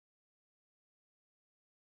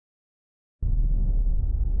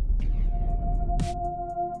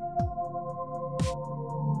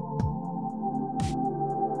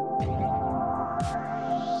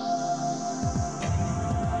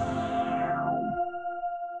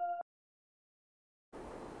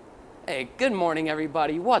Hey, good morning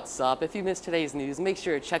everybody. What's up? If you missed today's news, make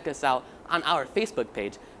sure to check us out on our Facebook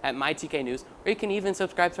page at MiTK News, or you can even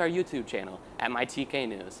subscribe to our YouTube channel at MiTK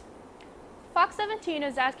News. Fox 17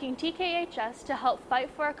 is asking TKHS to help fight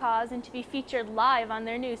for a cause and to be featured live on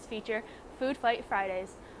their news feature, Food Fight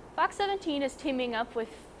Fridays. Fox 17 is teaming up with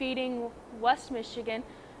Feeding West Michigan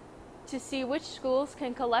to see which schools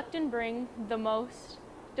can collect and bring the most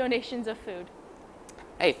donations of food.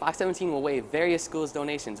 Hey, Fox 17 will weigh various schools'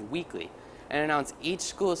 donations weekly and announce each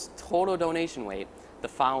school's total donation weight the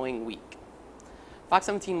following week. Fox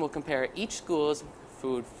 17 will compare each school's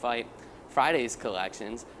Food Fight Fridays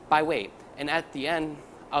collections by weight, and at the end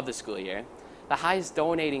of the school year, the highest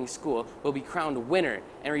donating school will be crowned winner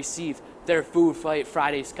and receive their Food Fight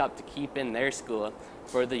Fridays cup to keep in their school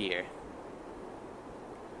for the year.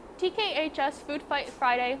 TKHS Food Fight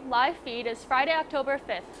Friday live feed is Friday, October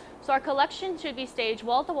 5th, so our collection should be staged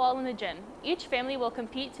wall-to-wall in the gym. Each family will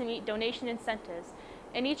compete to meet donation incentives,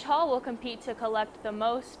 and each hall will compete to collect the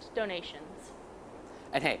most donations.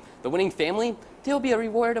 And hey, the winning family, they'll be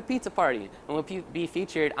rewarded a pizza party and will be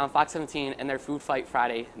featured on Fox 17 in their Food Fight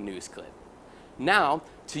Friday news clip. Now,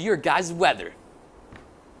 to your guys' weather.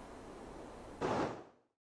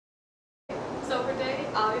 So for today,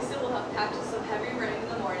 obviously we'll have patches of heavy rain in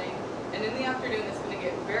the morning, and in the afternoon it's going to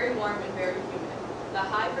get very warm and very humid. The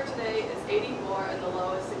high for today is 84 and the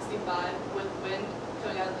low is 65, with wind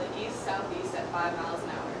coming out of the east-southeast at 5 miles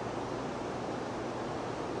an hour.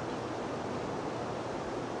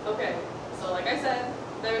 Okay, so like I said,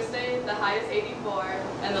 Thursday the high is 84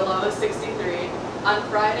 and the low is 63. On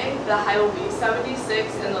Friday, the high will be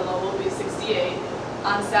 76 and the low will be 68.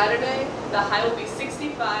 On Saturday, the high will be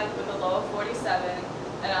 65 with a low of 47.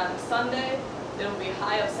 And on Sunday, it will be a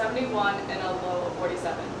high of 71 and a low of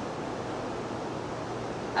 47.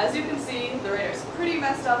 As you can see, the radar is pretty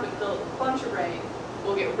messed up and filled with a bunch of rain.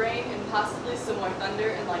 We'll get rain and possibly some more thunder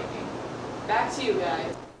and lightning. Back to you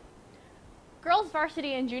guys. Girls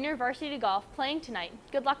varsity and junior varsity golf playing tonight.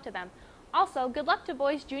 Good luck to them. Also, good luck to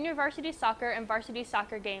boys junior varsity soccer and varsity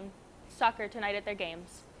soccer tonight at their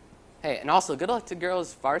games. Hey, and also good luck to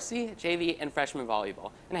girls varsity, JV, and freshman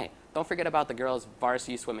volleyball. And hey, don't forget about the girls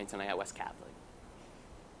varsity swimming tonight at West Catholic.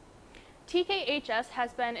 TKHS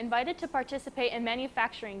has been invited to participate in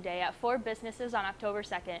Manufacturing Day at 4 businesses on October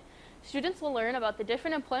 2nd. Students will learn about the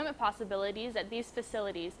different employment possibilities at these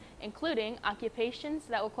facilities, including occupations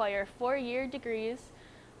that require 4-year degrees,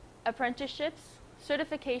 apprenticeships,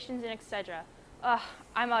 certifications, and etc.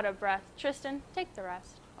 I'm out of breath. Tristan, take the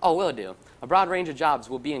rest. Oh, will do. A broad range of jobs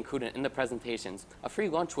will be included in the presentations. A free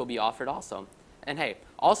lunch will be offered also. And hey,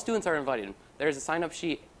 all students are invited. There is a sign-up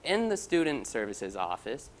sheet in the Student Services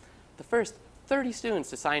office. The first 30 students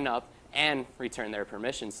to sign up and return their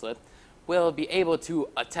permission slip will be able to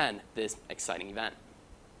attend this exciting event.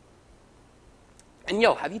 And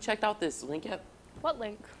yo, have you checked out this link yet? What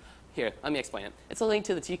link? Here, let me explain it. It's a link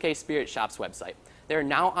to the TK Spirit Shop's website. They're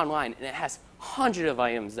now online, and it has hundreds of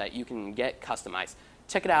items that you can get customized.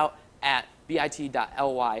 Check it out at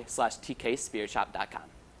bit.ly/tkspiritshop.com.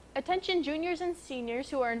 Attention juniors and seniors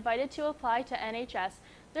who are invited to apply to NHS.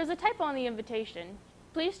 There's a typo on the invitation.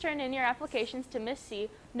 Please turn in your applications to Miss C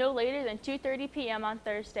no later than 2:30 p.m. on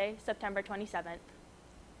Thursday, September 27th.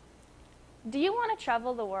 Do you want to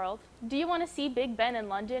travel the world? Do you want to see Big Ben in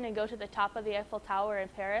London and go to the top of the Eiffel Tower in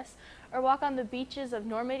Paris? Or walk on the beaches of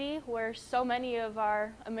Normandy, where so many of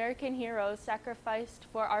our American heroes sacrificed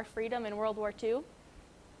for our freedom in World War II?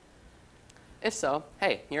 If so,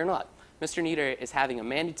 hey, you're in luck. Mr. Nieder is having a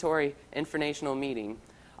mandatory informational meeting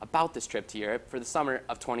about this trip to Europe for the summer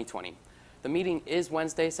of 2020. The meeting is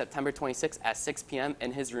Wednesday, September 26th at 6 p.m.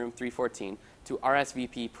 in his room 314. To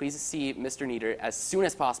RSVP, please see Mr. Nieder as soon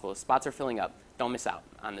as possible. Spots are filling up. Don't miss out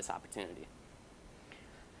on this opportunity.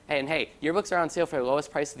 Hey, yearbooks are on sale for the lowest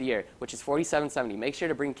price of the year, which is $47.70. Make sure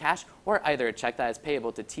to bring cash or either a check that is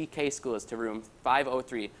payable to TK Schools to room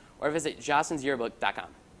 503 or visit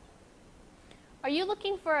jostensyearbook.com. Are you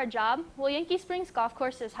looking for a job? Well, Yankee Springs Golf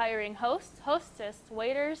Course is hiring hosts, hostess,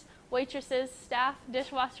 waiters, waitresses, staff,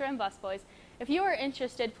 dishwasher, and busboys. If you are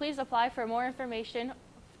interested, please apply. For more information,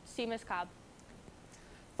 see Ms. Cobb.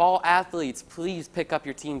 Fall athletes, please pick up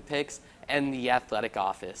your team picks in the athletic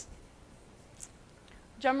office.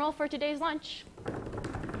 Drum roll for today's lunch.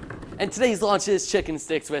 And today's lunch is chicken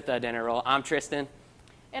sticks with a dinner roll. I'm Tristan.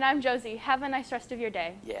 And I'm Josie. Have a nice rest of your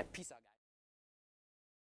day. Yeah, peace out.